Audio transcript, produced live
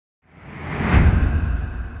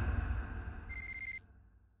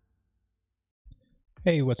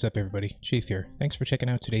Hey, what's up everybody? Chief here. Thanks for checking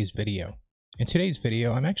out today's video. In today's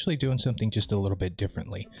video, I'm actually doing something just a little bit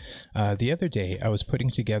differently. The other day, I was putting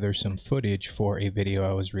together some footage for a video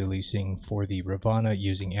I was releasing for the Ravana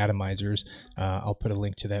using atomizers. I'll put a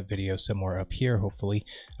link to that video somewhere up here, hopefully,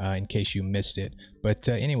 in case you missed it. But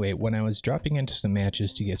anyway, when I was dropping into some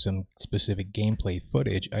matches to get some specific gameplay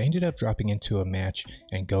footage, I ended up dropping into a match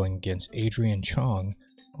and going against Adrian Chong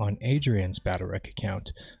on Adrian's BattleRec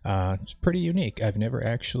account. It's pretty unique. I've never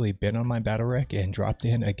actually been on my BattleRec and dropped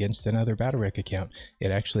in against another BattleRec account.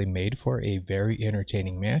 It actually made for a very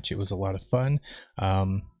entertaining match. It was a lot of fun.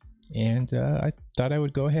 I thought I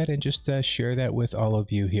would go ahead and just share that with all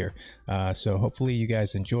of you here. So hopefully you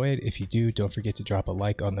guys enjoy it. If you do, don't forget to drop a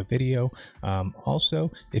like on the video. Also,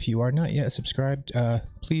 if you are not yet subscribed,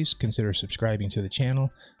 please consider subscribing to the channel.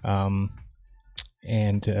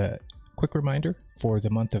 Quick reminder, for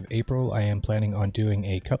the month of April, I am planning on doing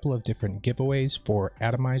a couple of different giveaways for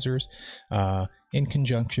atomizers in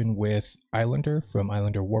conjunction with Islander from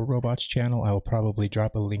Islander War Robots channel. I will probably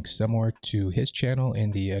drop a link somewhere to his channel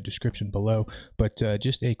in the description below, but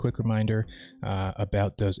just a quick reminder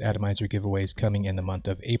about those atomizer giveaways coming in the month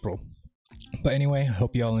of April. But anyway, I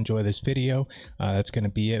hope you all enjoy this video. That's going to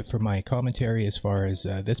be it for my commentary as far as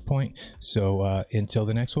this point. So until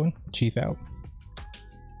the next one, Chief out.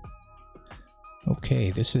 Okay,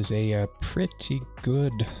 this is a pretty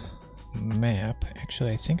good map.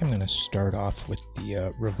 Actually, I think I'm going to start off with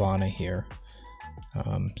the Ravana here.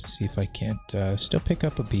 See if I can't still pick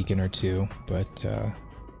up a beacon or two, but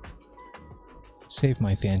save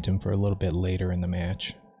my Phantom for a little bit later in the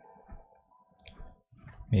match.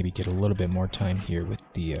 Maybe get a little bit more time here with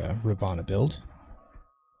the Ravana build.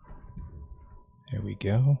 There we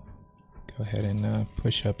go. Go ahead and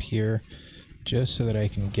push up here, just so that I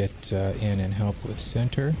can get in and help with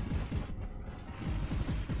center.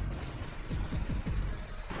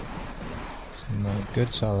 Some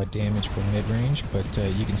good solid damage from mid-range, but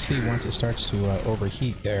you can see once it starts to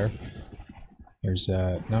overheat there's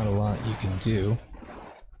not a lot you can do.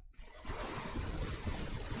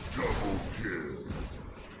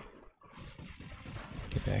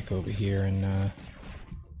 Get back over here and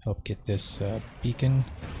help get this beacon.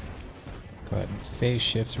 Go ahead and phase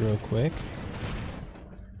shift real quick.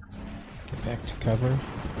 Get back to cover.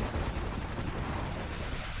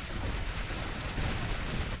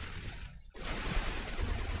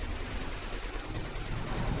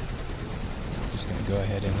 Just gonna go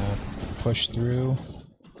ahead and push through.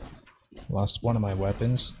 Lost one of my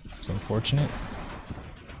weapons. It's unfortunate.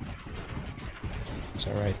 It's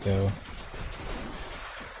alright though.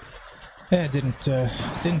 Yeah, it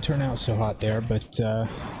didn't turn out so hot there, but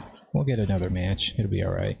we'll get another match. It'll be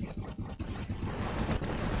alright.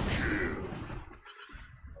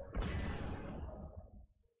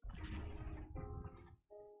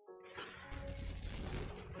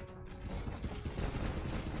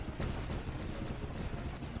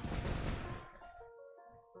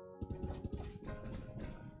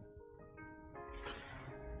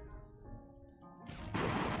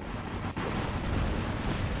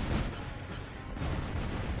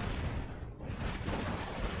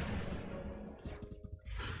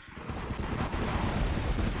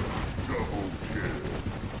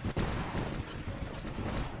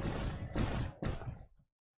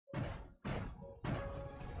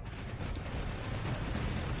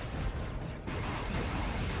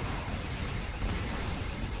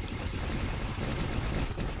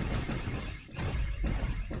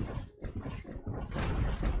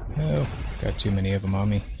 Oh, got too many of them on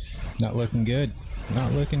me. Not looking good.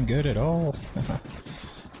 Not looking good at all.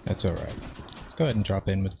 That's alright. Let's go ahead and drop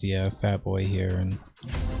in with the Fat Boy here and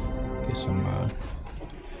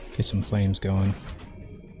get some flames going.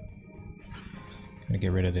 Gonna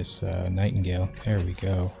get rid of this Nightingale. There we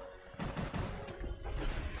go.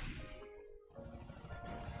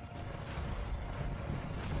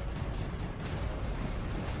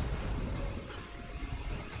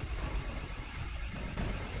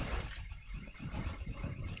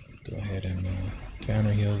 Go ahead and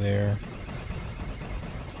counter heal there.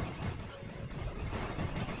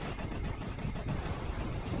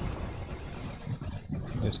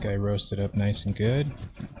 This guy roasted up nice and good.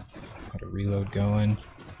 Got a reload going.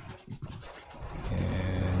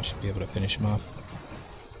 And should be able to finish him off.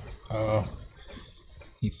 Oh,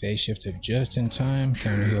 he phase shifted just in time.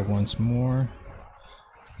 Counter heal once more.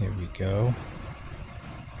 There we go.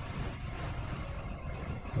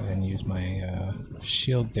 Go ahead and use my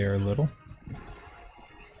shield there a little.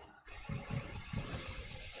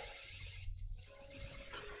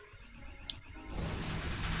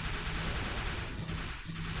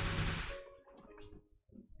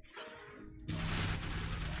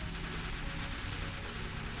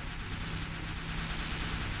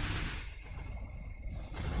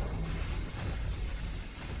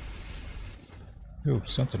 Ooh,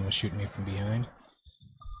 something was shooting me from behind.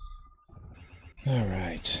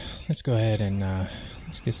 Alright, let's go ahead and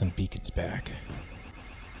let's get some beacons back.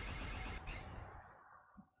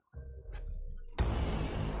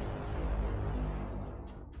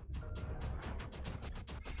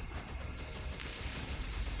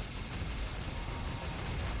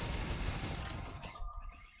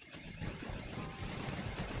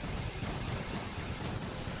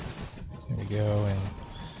 There we go, and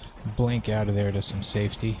blink out of there to some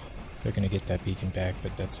safety. They're going to get that beacon back,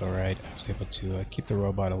 but that's alright. I was able to keep the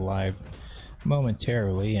robot alive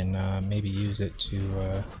momentarily and maybe use it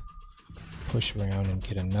to push around and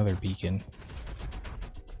get another beacon.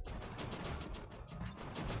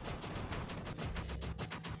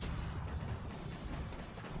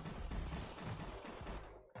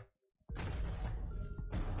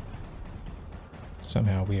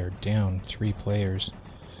 Somehow we are down 3 players.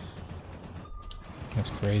 That's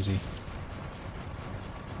crazy.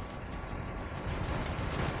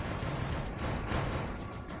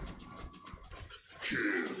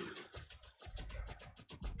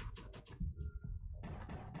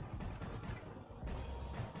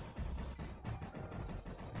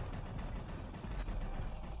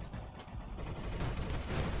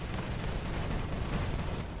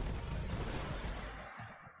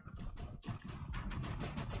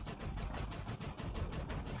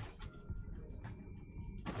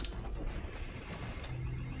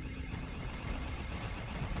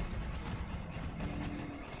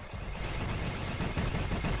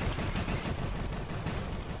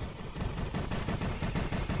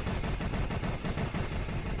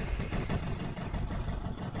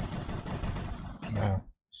 Wow.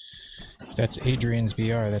 If that's Adrian's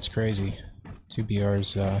BR, that's crazy. 2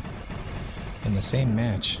 BRs in the same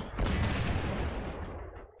match.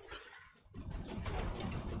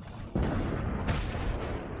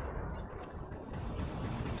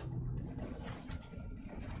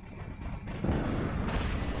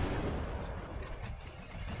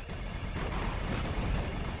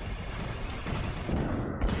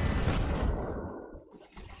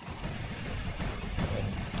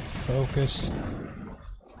 Focus.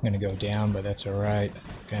 I'm gonna go down, but that's alright.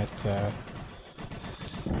 Got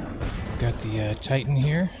the Titan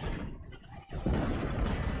here.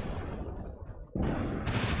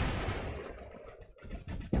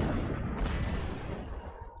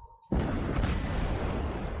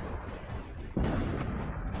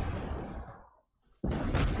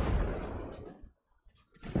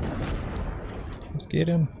 Let's get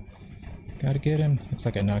him. Gotta get him. Looks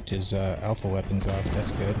like I knocked his alpha weapons off.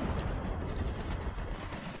 That's good.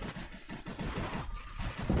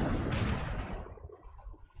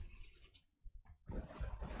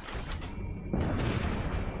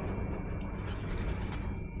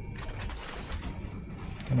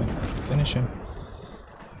 Come on, finish him.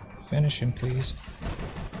 Finish him, please.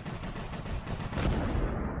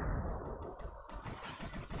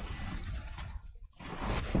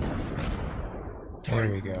 There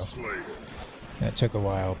we go. That took a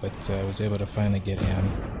while, but I was able to finally get him.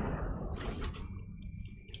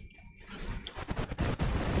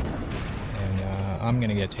 And I'm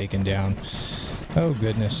gonna get taken down. Oh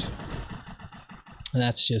goodness.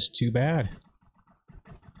 That's just too bad.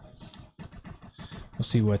 We'll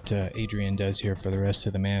see what Adrian does here for the rest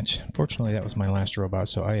of the match. Unfortunately, that was my last robot,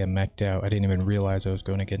 so I am mech'd out. I didn't even realize I was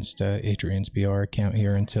going against Adrian's BR account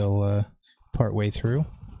here until part way through.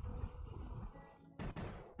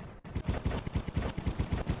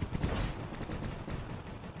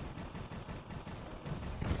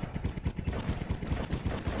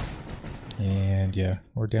 And yeah,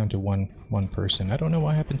 we're down to one person. I don't know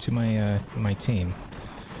what happened to my my team.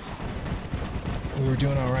 We were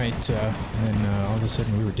doing all right, and then all of a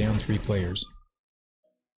sudden we were down 3 players.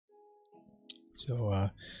 So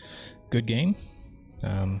good game.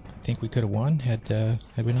 I think we could have won had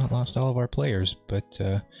we not lost all of our players, but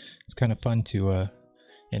it's kind of fun to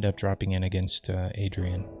end up dropping in against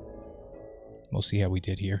Adrian. We'll see how we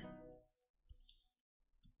did here.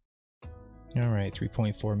 Alright,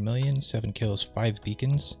 3.4 million, 7 kills, 5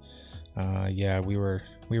 beacons. Yeah, we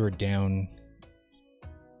were down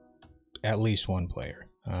at least 1 player.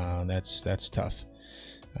 That's tough.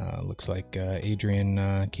 Looks like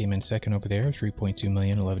Adrian came in second over there, 3.2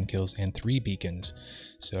 million, 11 kills, and 3 beacons.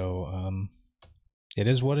 So it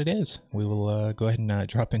is what it is. We will go ahead and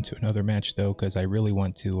drop into another match though, because I really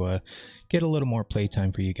want to get a little more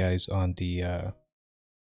playtime for you guys on the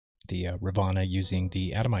Ravana using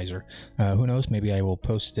the Atomizer. Who knows, maybe I will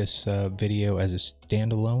post this video as a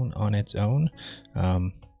standalone on its own.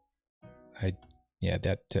 Yeah,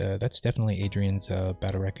 that's definitely Adrian's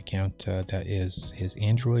BattleRec account. That is his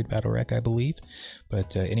Android BattleRec, I believe.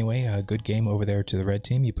 But anyway, good game over there to the red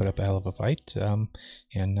team. You put up a hell of a fight,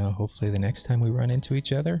 and hopefully the next time we run into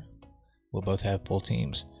each other, we'll both have full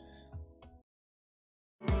teams.